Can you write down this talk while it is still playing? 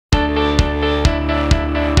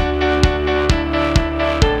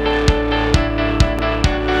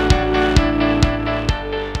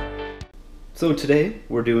So today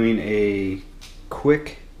we're doing a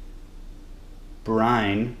quick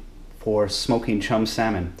brine for smoking chum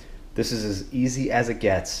salmon. This is as easy as it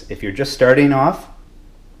gets. If you're just starting off,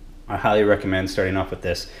 I highly recommend starting off with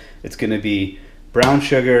this. It's going to be brown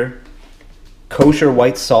sugar, kosher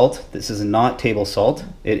white salt. This is not table salt.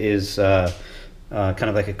 It is kind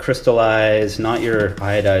of like a crystallized, not your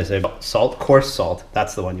iodized salt, coarse salt.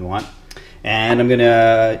 That's the one you want. And I'm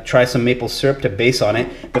gonna try some maple syrup to base on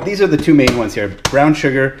it. But these are the two main ones here, brown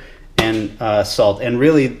sugar and salt. And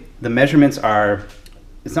really the measurements are,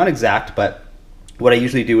 it's not exact, but what I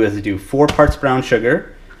usually do is I do 4 parts brown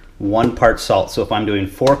sugar, 1 part salt. So if I'm doing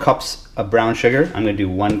 4 cups of brown sugar, I'm gonna do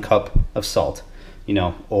 1 cup of salt, you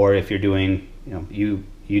know, or if you're doing, you know, you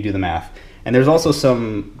do the math. And there's also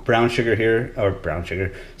some brown sugar here, or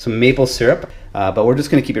some maple syrup, but we're just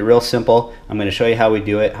gonna keep it real simple. I'm gonna show you how we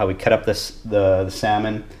do it, how we cut up the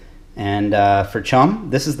salmon. And for chum,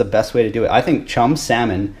 this is the best way to do it. I think chum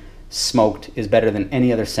salmon smoked is better than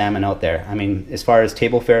any other salmon out there. I mean, as far as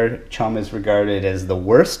table fare, chum is regarded as the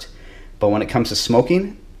worst, but when it comes to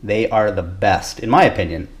smoking, they are the best, in my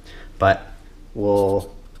opinion. But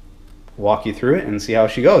we'll walk you through it and see how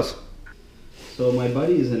she goes. So my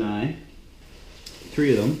buddies and I,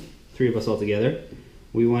 3 of us all together,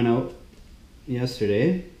 we went out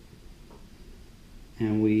yesterday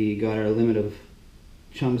and we got our limit of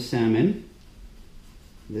chum salmon.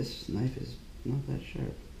 This knife is not that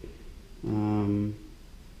sharp.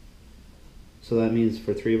 So that means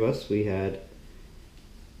for 3 of us we had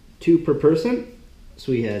 2 per person,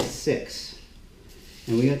 so we had 6.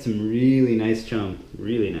 And we got some really nice chum,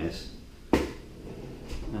 really nice.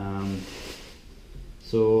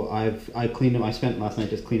 So I cleaned them. I spent last night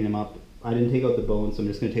just cleaning them up. I didn't take out the bones, so I'm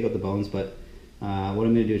just going to take out the bones, but what I'm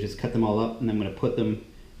going to do is just cut them all up, and I'm going to put them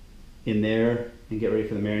in there and get ready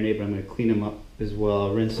for the marinade, but I'm going to clean them up as well.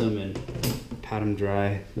 I'll rinse them and pat them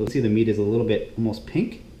dry. You'll see the meat is a little bit almost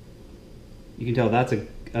pink. You can tell that's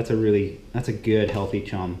a good healthy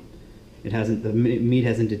chum. The meat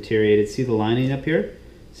hasn't deteriorated. See the lining up here?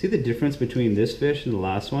 See the difference between this fish and the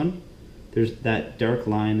last one? There's that dark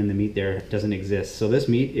line in the meat there doesn't exist. So this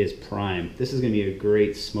meat is prime. This is gonna be a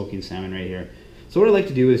great smoking salmon right here. So what I like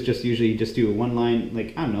to do is usually do one line,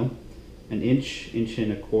 like, I don't know, an inch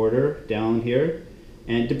and a quarter down here.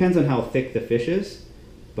 And it depends on how thick the fish is.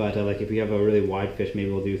 But like if we have a really wide fish, maybe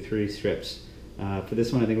we'll do 3 strips. For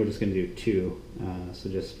this one, I think we're just gonna do 2. So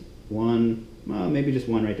just one, well, maybe just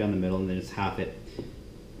 1 right down the middle and then just half it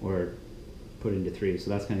or put it into 3. So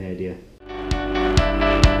that's kind of the idea.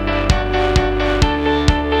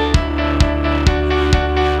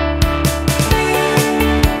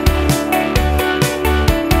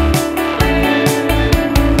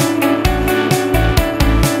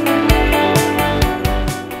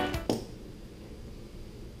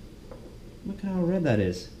 Look how red that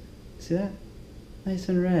is. See that? Nice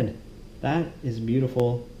and red. That is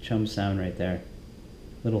beautiful chum salmon right there.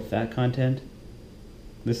 Little fat content.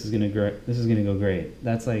 This is gonna go great.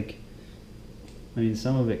 That's like, I mean,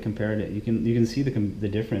 some of it compared to, you can see the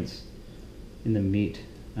difference in the meat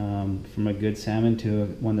from a good salmon to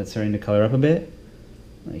one that's starting to color up a bit.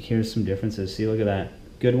 Like here's some differences. See, look at that.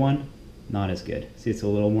 Good one, not as good. See, it's a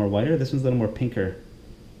little more whiter. This one's a little more pinker.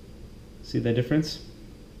 See that difference?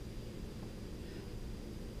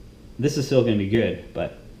 This is still gonna be good,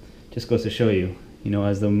 but just goes to show you, you know,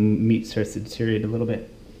 as the meat starts to deteriorate a little bit.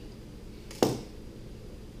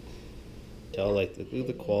 Tell, like, look at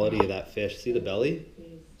the quality of that fish. See the belly?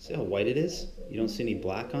 See how white it is? You don't see any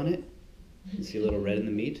black on it? You see a little red in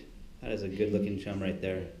the meat? That is a good looking chum right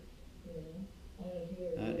there.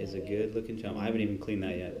 That is a good looking chum. I haven't even cleaned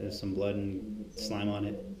that yet. There's some blood and slime on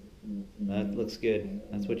it. That looks good.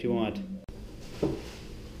 That's what you want.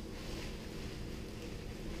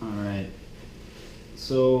 Alright.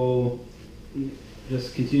 So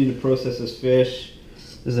just continue to process this fish.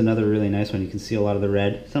 This is another really nice one. You can see a lot of the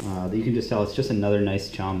red. You can just tell it's just another nice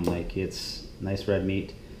chum. Like, it's nice red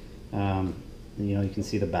meat. You know, you can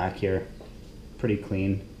see the back here, pretty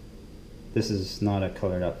clean. This is not a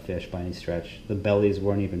colored up fish by any stretch. The bellies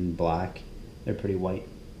weren't even black. They're pretty white,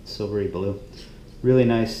 silvery blue. Really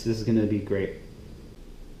nice. This is gonna be great.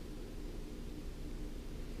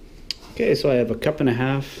 Okay, so I have a 1.5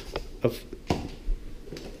 cups of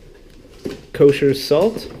kosher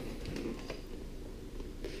salt.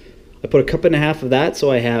 I put a 1.5 cups of that,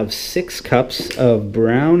 so I have 6 cups of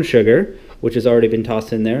brown sugar, which has already been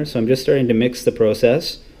tossed in there. So I'm just starting to mix the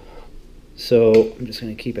process. So I'm just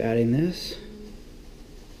going to keep adding this.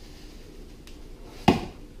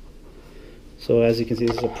 So as you can see,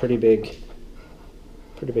 this is a pretty big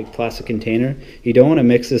pretty big plastic container. You don't want to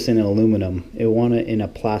mix this in aluminum. You want it in a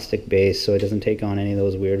plastic base so it doesn't take on any of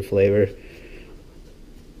those weird flavor.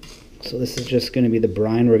 So this is just going to be the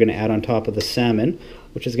brine we're going to add on top of the salmon,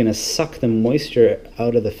 which is going to suck the moisture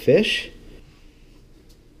out of the fish.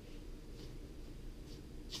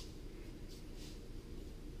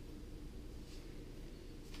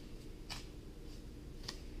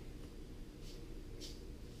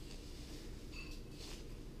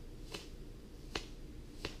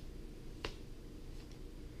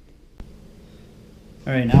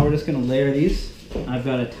 Alright, now we're just going to layer these. I've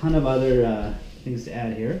got a ton of other things to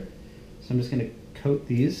add here. So I'm just going to coat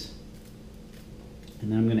these.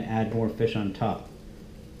 And then I'm going to add more fish on top.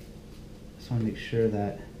 Just want to make sure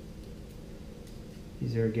that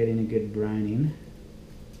these are getting a good brining.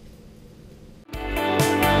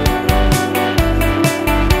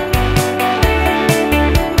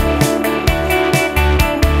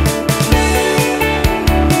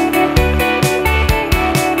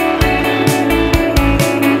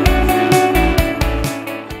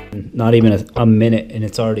 Not even a minute and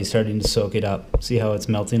it's already starting to soak it up. See how it's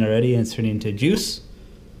melting already and it's turning into juice?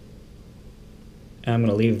 And I'm going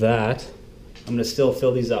to leave that. I'm going to still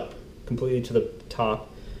fill these up completely to the top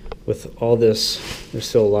with all this. There's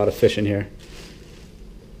still a lot of fish in here.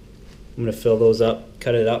 I'm going to fill those up,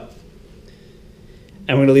 cut it up,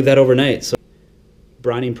 and we're going to leave that overnight. So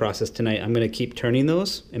brining process tonight, I'm going to keep turning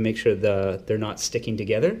those and make sure they're not sticking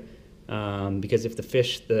together. Because if the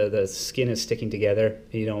fish, the skin is sticking together,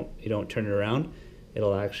 and you don't turn it around,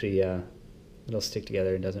 it'll actually it'll stick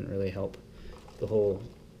together and doesn't really help the whole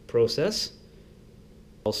process.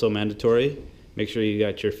 Also mandatory, make sure you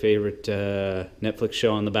got your favorite Netflix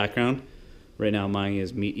show on the background. Right now mine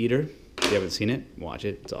is Meat Eater. If you haven't seen it, watch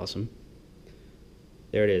it, it's awesome.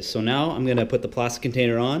 There it is. So now I'm gonna put the plastic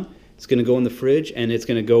container on. It's gonna go in the fridge and it's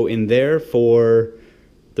gonna go in there for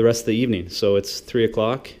the rest of the evening. So it's 3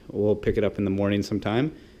 o'clock. We'll pick it up in the morning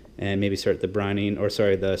sometime and maybe start the brining, or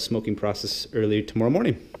sorry, the smoking process early tomorrow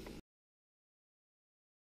morning.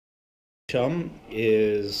 Chum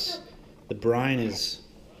is, the brine is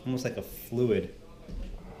almost like a fluid.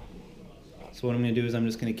 So what I'm going to do is I'm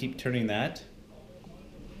just going to keep turning that.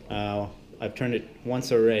 I've turned it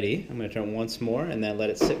once already. I'm going to turn it once more and then let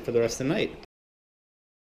it sit for the rest of the night.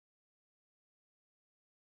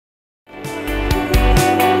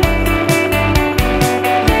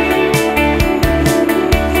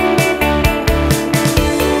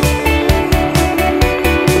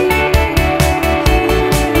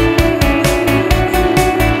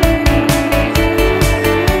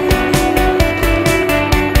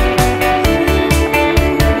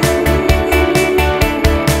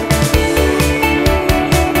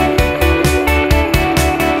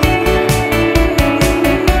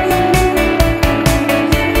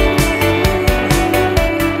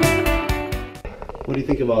 What do you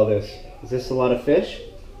think of all this? Is this a lot of fish?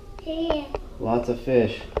 Yeah. Lots of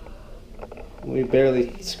fish. We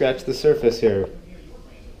barely scratched the surface here.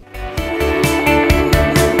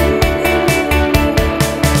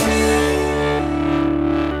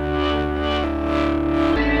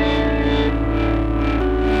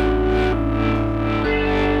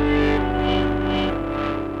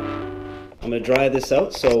 I'm going to dry this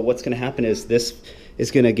out, so what's going to happen is this is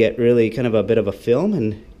going to get really kind of a bit of a film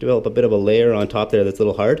and develop a bit of a layer on top there that's a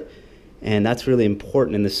little hard. And that's really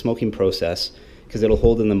important in the smoking process because it'll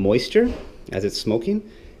hold in the moisture as it's smoking.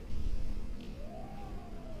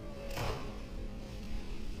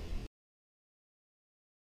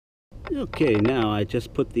 Okay, now I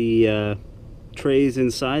just put the trays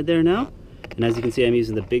inside there now. And as you can see, I'm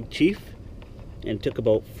using the Big Chief. And it took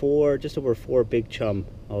about just over four big chum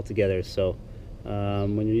altogether. So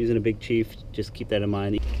when you're using a Big Chief, just keep that in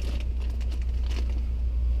mind.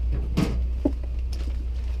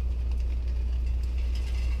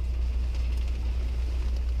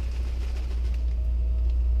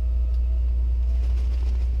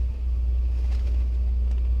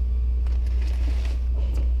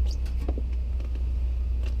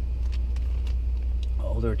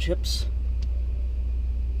 All their chips.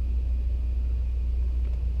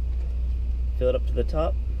 Fill it up to the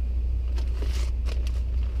top.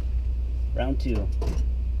 Round two.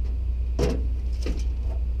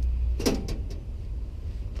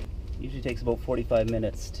 Usually takes about 45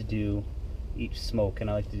 minutes to do each smoke, and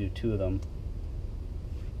I like to do 2 of them.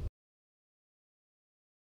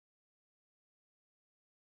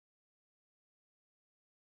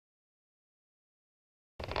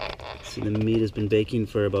 See, the meat has been baking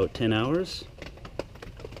for about 10 hours.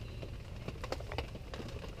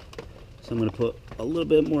 So I'm going to put a little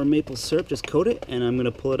bit more maple syrup, just coat it, and I'm going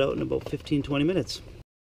to pull it out in about 15-20 minutes.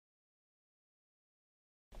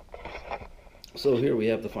 So here we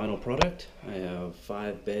have the final product. I have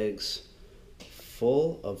 5 bags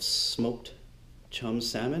full of smoked chum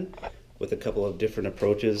salmon with a couple of different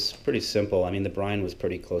approaches. Pretty simple. I mean, the brine was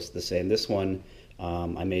pretty close to the same. This one,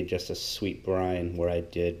 I made just a sweet brine where I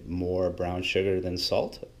did more brown sugar than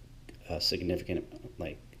salt, significant,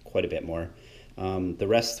 like quite a bit more. The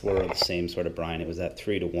rest were the same sort of brine. It was that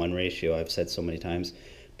 3-to-1 ratio I've said so many times,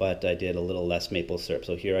 but I did a little less maple syrup.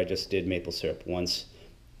 So here I just did maple syrup once,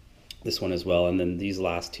 this one as well, and then these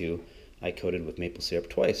last 2 I coated with maple syrup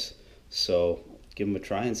twice. So give them a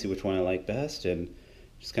try and see which one I like best, and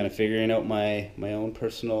just kind of figuring out my own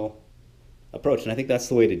personal approach. And I think that's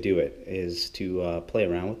the way to do it, is to play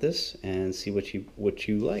around with this and see what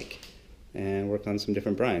you like and work on some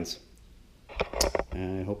different brines.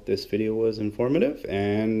 I hope this video was informative,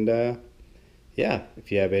 and yeah,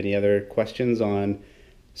 if you have any other questions on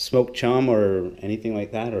smoked chum or anything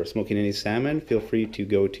like that, or smoking any salmon, feel free to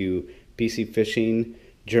go to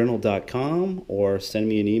bcfishingjournal.com or send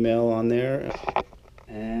me an email on there.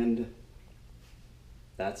 And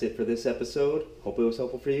that's it for this episode. Hope it was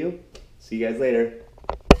helpful for you. See you guys later.